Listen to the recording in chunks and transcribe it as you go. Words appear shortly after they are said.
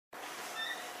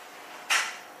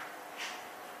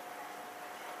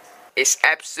is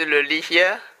absolutely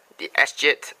here, the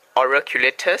Exjade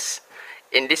auriculators.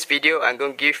 In this video, I'm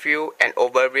going to give you an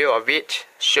overview of it,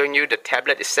 showing you the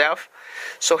tablet itself.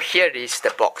 So here is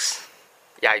the box.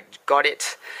 Yeah, I got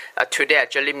it. Today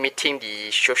actually meeting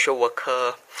the social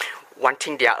worker,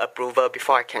 wanting their approval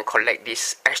before I can collect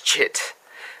this Exjade.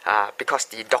 Because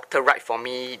the doctor write for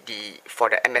me for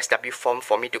the MSW form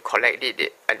for me to collect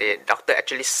it. The doctor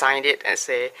actually signed it and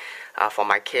say for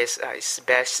my case it's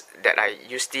best that I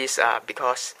use this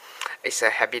because it's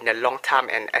have been a long time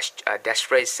and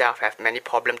Deferasirox itself have many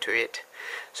problems to it.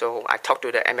 So I talked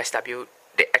to the MSW.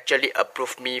 They actually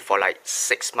approved me for like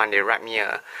 6 months. They write me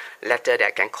a letter that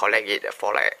I can collect it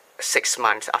for like 6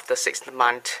 months. After 6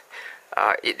 months,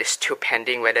 it is still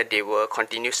pending whether they will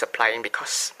continue supplying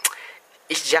because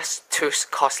it's just too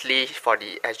costly for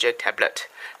the Exjade tablet.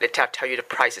 Later I'll tell you the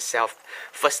price itself.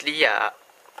 Firstly, I'll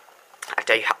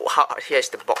tell you how here's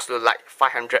the box look like.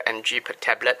 500 mg per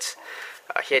tablet.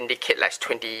 Here indicate like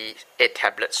 28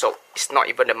 tablets, so it's not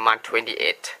even the month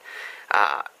 28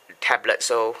 tablet.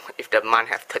 So if the month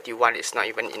have 31, it's not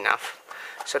even enough.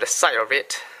 So the side of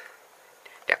it,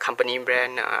 their company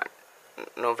brand,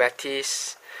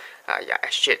 Novartis,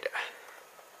 Exjade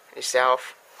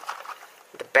itself.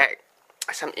 The back,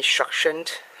 some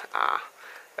instructions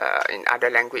in other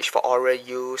language for oral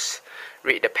use.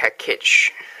 Read the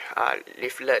package,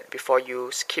 leaflet before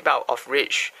use. Keep out of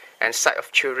reach and sight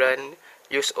of children.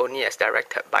 Use only as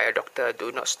directed by a doctor.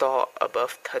 Do not store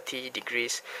above 30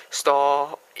 degrees.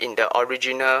 Store in the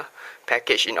original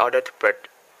package in order to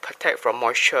protect from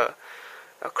moisture.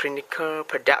 A clinical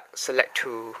product select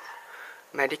to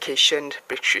medication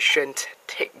prescription.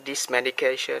 Take this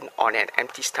medication on an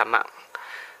empty stomach.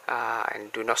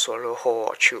 And do not swallow whole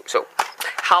or chew. So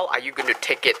how are you going to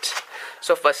take it?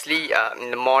 So firstly,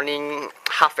 in the morning,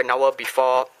 half an hour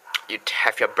before you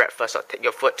have your breakfast or take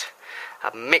your food,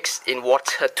 mix in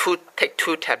water. Take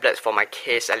 2 tablets for my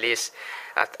case at least.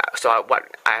 So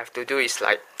what I have to do is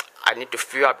like I need to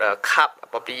fill up a cup,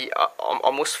 probably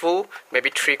almost full,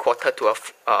 maybe 3/4 to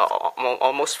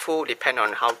almost full, depend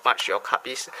on how much your cup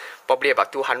is. Probably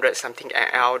about 200 something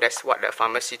ml. That's what the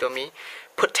pharmacy told me.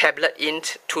 Put tablet in,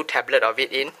 2 tablets of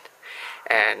it in,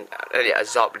 and let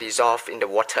it dissolve in the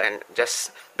water, and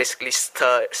just basically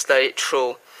stir it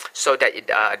through so that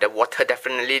the water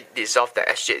definitely dissolve the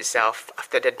Exjade itself.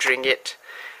 After that, drink it.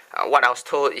 What I was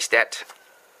told is that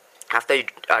after you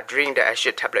drink the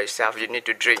Exjade tablet itself, you need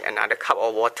to drink another cup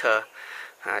of water.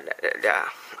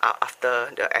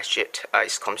 After the Exjade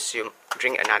is consumed,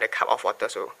 drink another cup of water.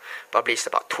 So probably it's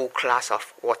about 2 glasses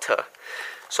of water.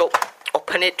 So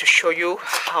open it to show you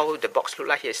how the box look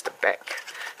like. Here's the back.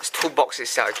 There's 2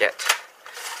 boxes I get.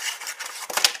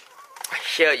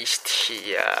 Here is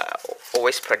the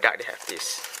always product. They have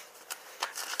this.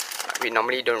 We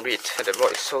normally don't read. The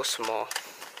box is so small.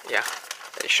 Yeah,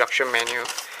 the instruction manual.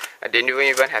 They don't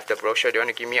even have the brochure. They want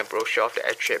to give me a brochure of the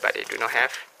Exjade, but they do not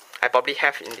have. I probably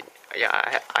have in the,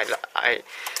 I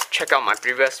check out my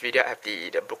previous video. I have the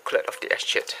booklet of the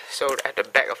Exjade. So at the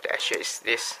back of the Exjade is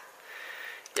this.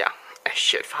 Yeah,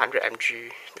 Exjade 500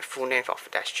 mg, the full name of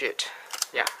the Exjade.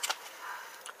 Yeah.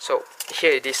 So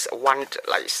here it is,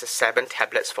 like 7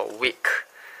 tablets for a week.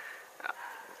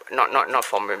 Not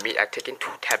for me. I'm taking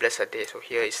 2 tablets a day. So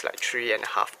here is like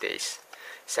 3.5 days.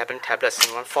 7 tablets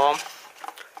in one form.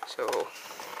 So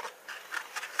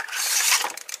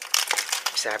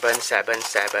 7,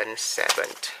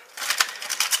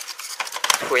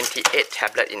 28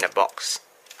 tablet in the box.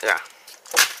 Yeah.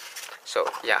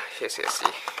 So yeah, here's you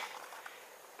see.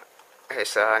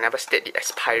 It's never state the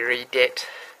expiry date.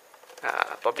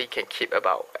 Probably can keep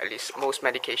about, at least most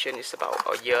medication is about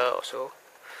a year or so.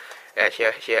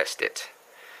 Here is it.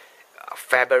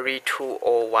 February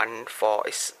 2014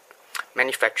 is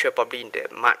manufactured probably in the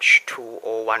March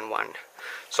 2011.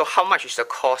 So how much is the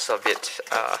cost of it?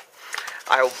 I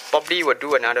probably will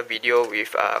do another video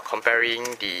with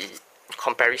comparing the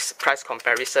price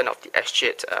comparison of the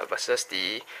Exjade versus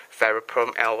the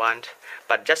Ferroprom L1.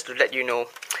 But just to let you know,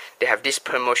 they have this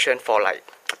promotion for like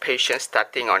patients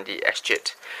starting on the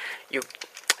Exjade. You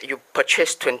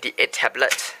purchase 28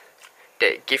 tablets,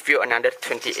 they give you another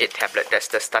 28 tablet. That's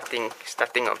the starting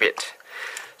of it.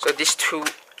 So these 2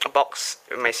 box,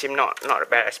 it may seem not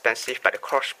very expensive, but the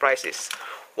cost price is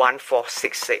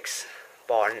 1466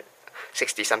 for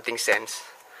 60 something cents.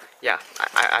 Yeah,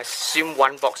 I assume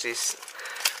one box itself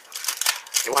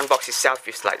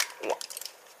is like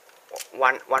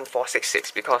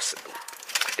 1466 because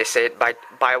they said buy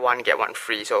 1 get 1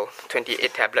 free. So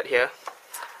 28 tablet here.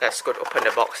 Let's go to open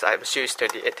the box. I'm sure it's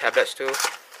 28 tablets too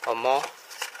or more.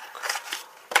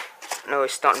 No,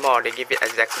 it's not more. They give it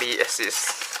exactly as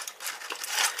is.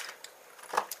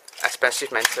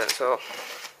 expensive medicine. So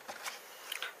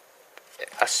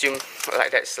assume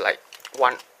like that's like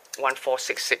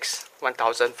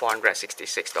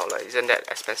 $1,466. Isn't that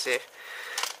expensive?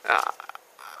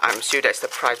 I'm sure that's the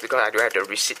price because I do have the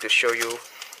receipt to show you.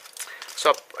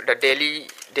 So the daily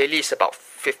is about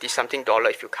 50 something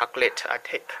dollars. If you calculate, I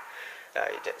take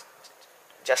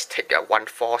just take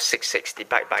 1,466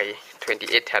 divided by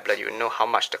 28 tablet. You know how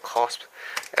much the cost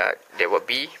they will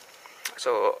be.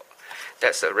 So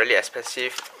that's really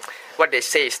expensive. What they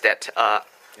say is that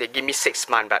they give me 6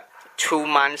 months, but 2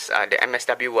 months the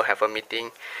MSW will have a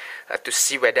meeting to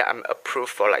see whether I'm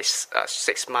approved for like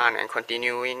 6 months and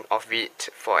continuing of it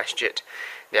for Exjade.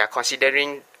 They are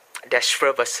considering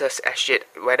Deferasirox versus Exjade,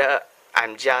 whether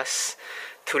I'm just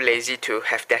too lazy to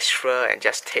have Deferasirox and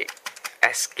just take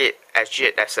Exjade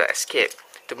as an escape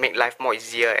to make life more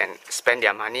easier and spend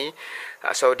their money.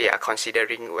 So they are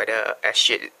considering whether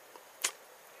Exjade,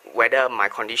 whether my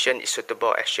condition is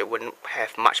suitable, Exjade wouldn't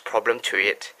have much problem to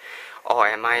it, or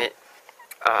am I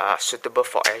suitable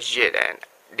for Exjade and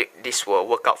this will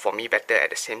work out for me better. At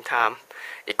the same time,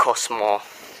 it costs more.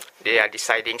 They are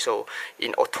deciding. So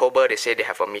in October they say they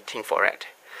have a meeting for it.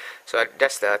 So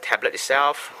that's the tablet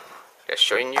itself that's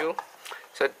showing you.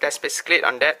 So that's basically it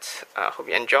on that. Hope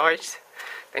you enjoyed.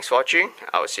 Thanks for watching.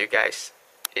 I will see you guys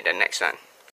in the next one.